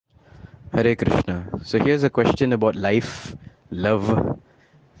Hare Krishna. So here's a question about life, love,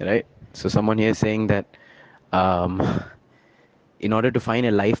 right? So someone here is saying that um, in order to find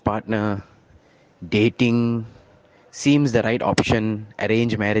a life partner, dating seems the right option.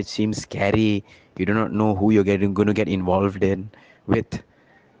 Arranged marriage seems scary. You do not know who you're going to get involved in with.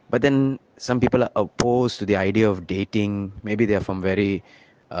 But then some people are opposed to the idea of dating. Maybe they're from very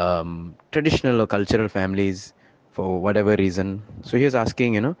traditional or cultural families for whatever reason. So here's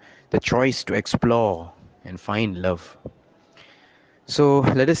asking, the choice to explore and find love. So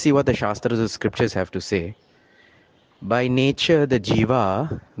let us see what the Shastras or scriptures have to say. By nature, the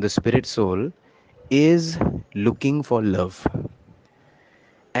jiva, the spirit soul, is looking for love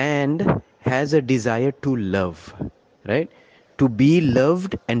and has a desire to love, right? To be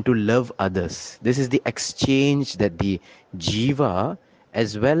loved and to love others. This is the exchange that the jiva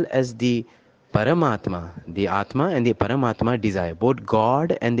as well as the Paramatma, the Atma and the Paramatma desire. Both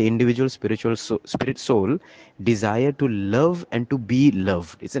God and the individual spirit soul desire to love and to be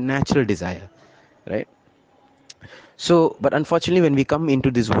loved. It's a natural desire, right? So, but unfortunately, when we come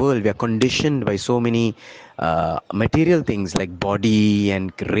into this world, we are conditioned by so many material things like body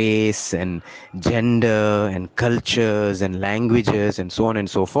and race and gender and cultures and languages and so on and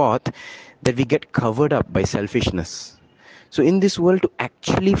so forth, that we get covered up by selfishness. So, in this world, to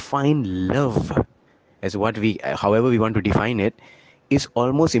actually find love, as what we, however we want to define it, is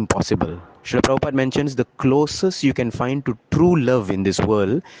almost impossible. Srila Prabhupada mentions the closest you can find to true love in this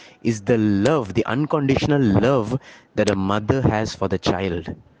world is the love, the unconditional love that a mother has for the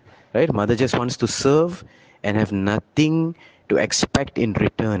child. Right? Mother just wants to serve and have nothing to expect in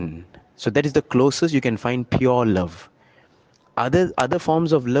return. So that is the closest you can find pure love. Other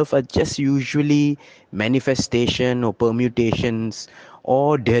forms of love are just usually manifestation or permutations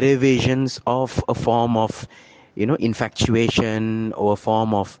or derivations of a form of infatuation or a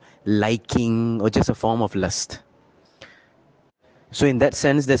form of liking or just a form of lust. So in that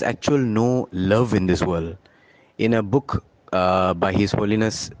sense there's actual no love in this world. In a book by His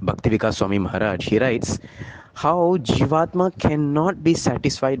Holiness Bhaktivikas Swami Maharaj, he writes how Jivatma cannot be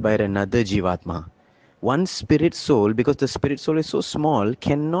satisfied by another Jivatma. One spirit soul, because the spirit soul is so small,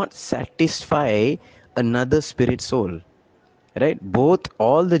 cannot satisfy another spirit soul. Right? Both,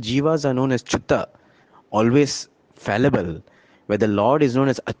 all the Jivas are known as Chutta, always fallible, where the Lord is known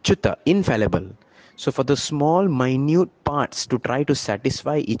as Achyuta, infallible. So for the small, minute parts to try to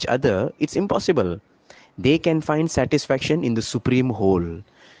satisfy each other, it's impossible. They can find satisfaction in the supreme whole.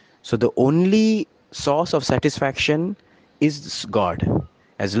 So the only source of satisfaction is God.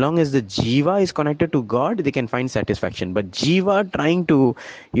 As long as the jiva is connected to God, they can find satisfaction. But jiva trying to,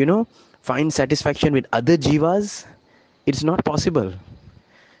 you know, find satisfaction with other jivas, it's not possible.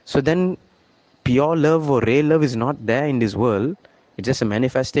 So then pure love or real love is not there in this world. It's just a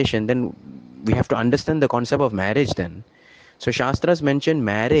manifestation. Then we have to understand the concept of marriage then. So Shastras mention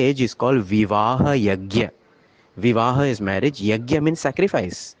marriage is called Vivaha Yagya. Vivaha is marriage. Yagya means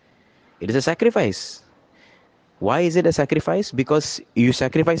sacrifice. It is a sacrifice. Why is it a sacrifice? Because you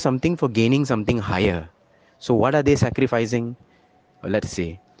sacrifice something for gaining something higher. So what are they sacrificing? Well, let's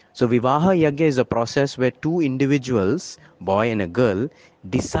see. So Vivaha Yagya is a process where two individuals, boy and a girl,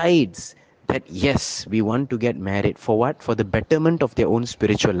 decides that yes, we want to get married. For what? For the betterment of their own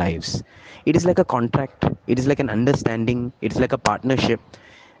spiritual lives. It is like a contract. It is like an understanding. It's like a partnership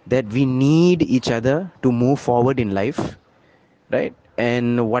that we need each other to move forward in life, right?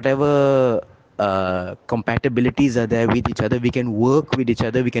 And whatever compatibilities are there with each other, we can work with each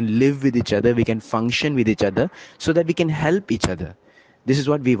other, we can live with each other, we can function with each other so that we can help each other. This is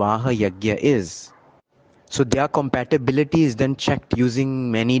what Vivaha Yagya is. So their compatibility is then checked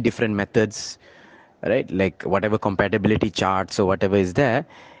using many different methods, right? Like whatever compatibility charts or whatever is there.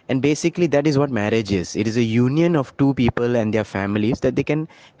 And basically, that is what marriage is. It is a union of two people and their families that they can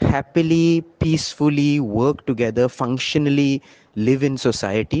happily, peacefully work together, functionally live in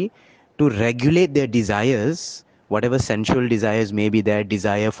society to regulate their desires, whatever sensual desires may be there,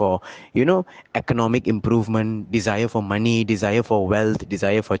 desire for, economic improvement, desire for money, desire for wealth,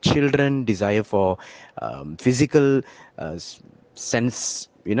 desire for children, desire for physical sense,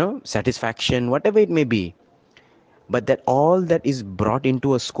 satisfaction, whatever it may be. But that all that is brought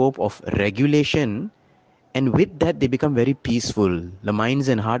into a scope of regulation, and with that they become very peaceful. The minds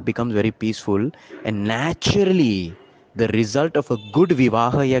and heart becomes very peaceful, and naturally the result of a good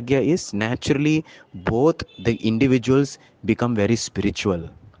vivaha yagya is naturally both the individuals become very spiritual.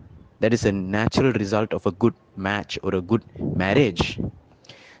 That is a natural result of a good match or a good marriage.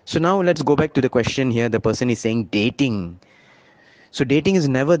 So now let's go back to the question here. The person is saying dating. So dating is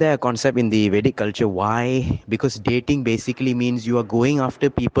never there a concept in the Vedic culture. Why? Because dating basically means you are going after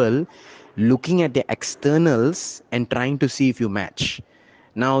people looking at the externals and trying to see if you match.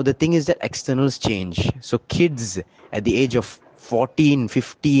 Now, the thing is that externals change. So, kids at the age of 14,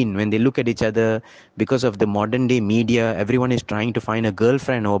 15, when they look at each other, because of the modern day media, everyone is trying to find a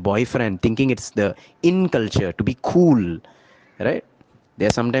girlfriend or a boyfriend, thinking it's the in culture to be cool, right? There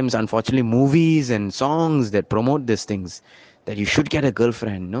are sometimes, unfortunately, movies and songs that promote these things, that you should get a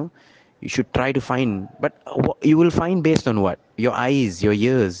girlfriend, no? You should try to find, but you will find based on what? Your eyes, your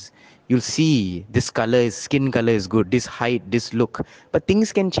ears. You'll see this color is, skin color is good, this height, this look. But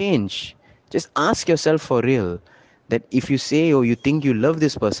things can change. Just ask yourself for real that if you say or you think you love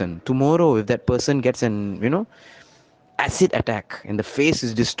this person, tomorrow if that person gets an, acid attack and the face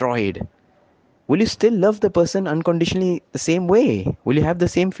is destroyed, will you still love the person unconditionally the same way? Will you have the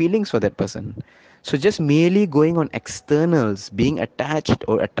same feelings for that person? So, just merely going on externals, being attached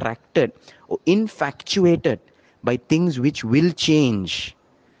or attracted or infatuated by things which will change,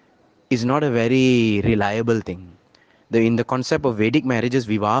 is not a very reliable thing. In the concept of Vedic marriages,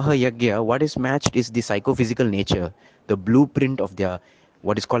 Vivaha Yagya, what is matched is the psychophysical nature, the blueprint of their,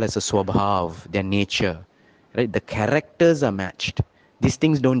 what is called as a swabhav, their nature. Right? The characters are matched. These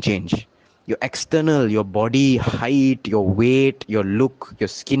things don't change. Your external, your body height, your weight, your look, your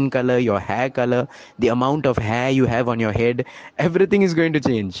skin color, your hair color, the amount of hair you have on your head, everything is going to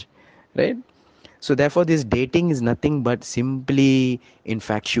change. Right? So, therefore, this dating is nothing but simply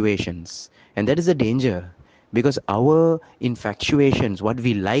infatuations. And that is a danger, because our infatuations, what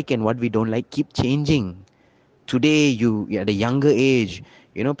we like and what we don't like, keep changing. Today, you at a younger age,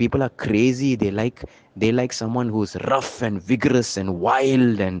 people are crazy. They like someone who's rough and vigorous and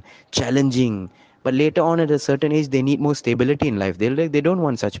wild and challenging. But later on, at a certain age, they need more stability in life. They don't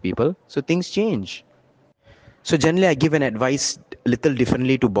want such people. So things change. So generally, I give an advice little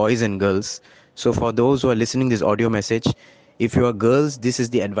differently to boys and girls. So for those who are listening this audio message, if you are girls, this is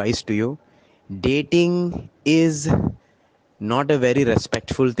the advice to you. Dating is not a very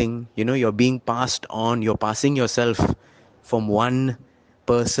respectful thing. You're being passed on. You're passing yourself from one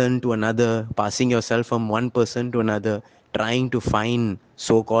person to another, passing yourself from one person to another, trying to find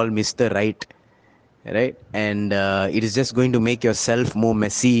so-called Mr. Right, right? And it is just going to make yourself more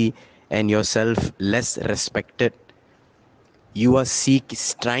messy and yourself less respected. You are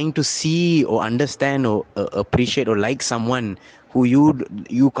trying to see or understand or appreciate or like someone who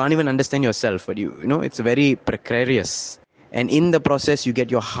you can't even understand yourself, but it's very precarious, and in the process you get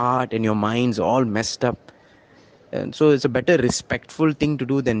your heart and your minds all messed up. And so it's a better respectful thing to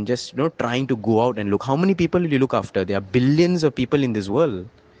do than just trying to go out and look. How many people will you look after? There are billions of people in this world.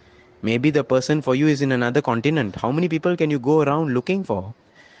 Maybe the person for you is in another continent. How many people can you go around looking for?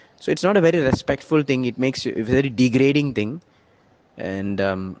 So it's not a very respectful thing. It makes you a very degrading thing. And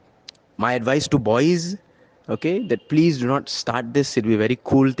my advice to boys, okay, that please do not start this. It'll be a very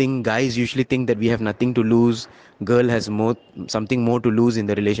cool thing. Guys usually think that we have nothing to lose. Girl has something more to lose in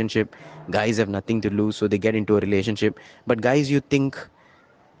the relationship. Guys have nothing to lose, so they get into a relationship. But guys, you think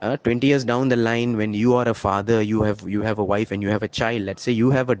 20 years down the line, when you are a father, you have a wife and you have a child. Let's say you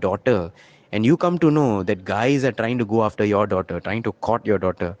have a daughter, and you come to know that guys are trying to go after your daughter, trying to court your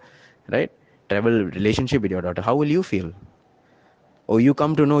daughter, right? Travel relationship with your daughter. How will you feel? Or you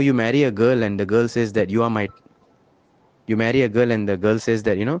come to know, you marry a girl and the girl says that you marry a girl and the girl says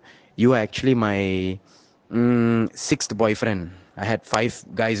that you are actually my sixth boyfriend. I had five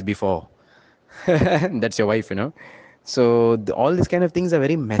guys before. That's your wife. So all these kind of things are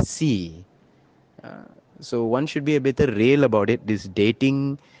very messy. So one should be a bit real about it. This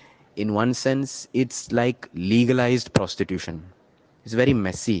dating, in one sense, it's like legalized prostitution. It's very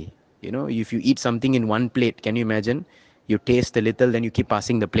messy. If you eat something in one plate, can you imagine? You taste a little, then you keep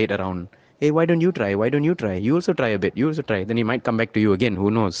passing the plate around. Hey, why don't you try? Why don't you try? You also try a bit. You also try. Then he might come back to you again.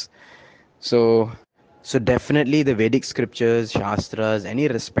 Who knows? So, so definitely the Vedic scriptures, Shastras, any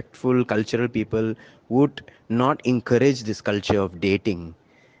respectful cultural people would not encourage this culture of dating,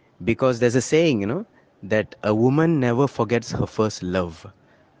 because there's a saying, that a woman never forgets her first love.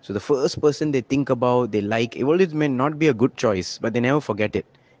 So the first person they think about, they like, it always may not be a good choice, but they never forget it.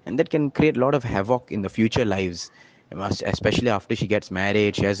 And that can create a lot of havoc in the future lives. Especially after she gets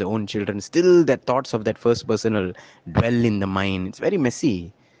married, she has her own children. Still, that thoughts of that first person will dwell in the mind. It's very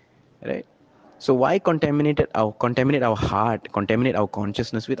messy, right? So why contaminate our heart, contaminate our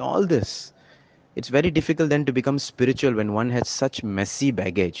consciousness with all this? It's very difficult then to become spiritual when one has such messy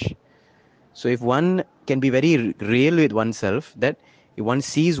baggage. So if one can be very real with oneself, that if one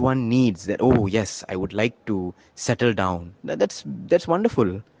sees one needs that, oh yes, I would like to settle down. That's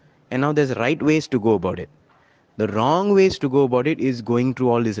wonderful. And now there's right ways to go about it. The wrong ways to go about it is going through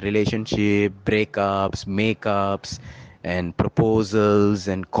all these relationship breakups, makeups, and proposals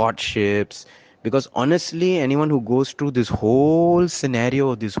and courtships. Because honestly, anyone who goes through this whole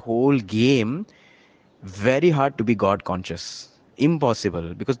scenario, this whole game, very hard to be God conscious.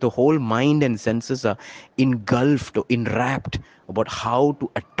 Impossible, because the whole mind and senses are engulfed or enwrapped about how to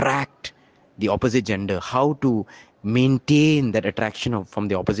attract the opposite gender, how to maintain that attraction from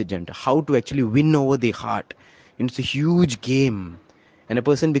the opposite gender, how to actually win over the heart. It's a huge game, and a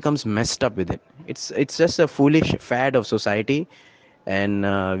person becomes messed up with it. It's just a foolish fad of society, and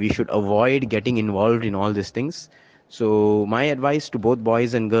we should avoid getting involved in all these things. So my advice to both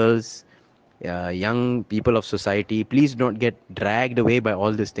boys and girls, young people of society, please don't get dragged away by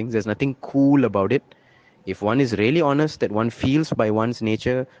all these things. There's nothing cool about it. If one is really honest that one feels by one's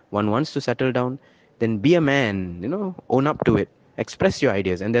nature, one wants to settle down, then be a man, own up to it. Express your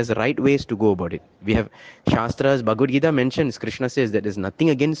ideas, and there's right ways to go about it. We have Shastras, Bhagavad Gita mentions, Krishna says that there's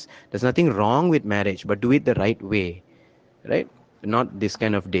nothing wrong with marriage, but do it the right way, right? Not this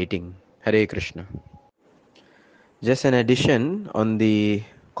kind of dating. Hare Krishna. Just an addition on the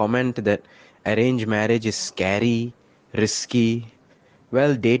comment that arranged marriage is scary, risky.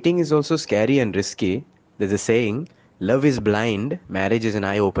 Well, dating is also scary and risky. There's a saying, love is blind, marriage is an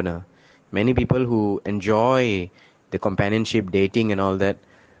eye opener. Many people who enjoy the companionship, dating, and all that,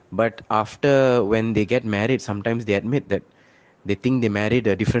 but after when they get married, sometimes they admit that they think they married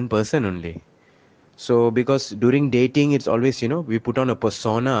a different person only. So, because during dating, it's always, we put on a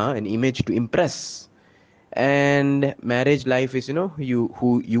persona, an image to impress, and marriage life is,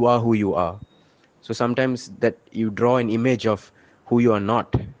 who you are. So sometimes that you draw an image of who you are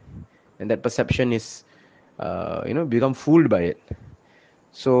not, and that perception is, become fooled by it.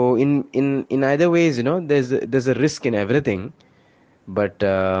 So in either ways, there's a risk in everything. But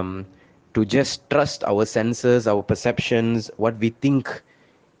to just trust our senses, our perceptions, what we think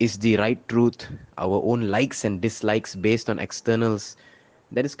is the right truth, our own likes and dislikes based on externals,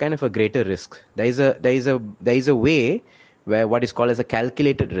 that is kind of a greater risk. There is a way where what is called as a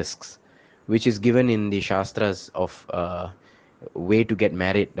calculated risks, which is given in the shastras of way to get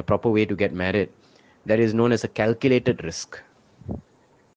married, the proper way to get married. That is known as a calculated risk.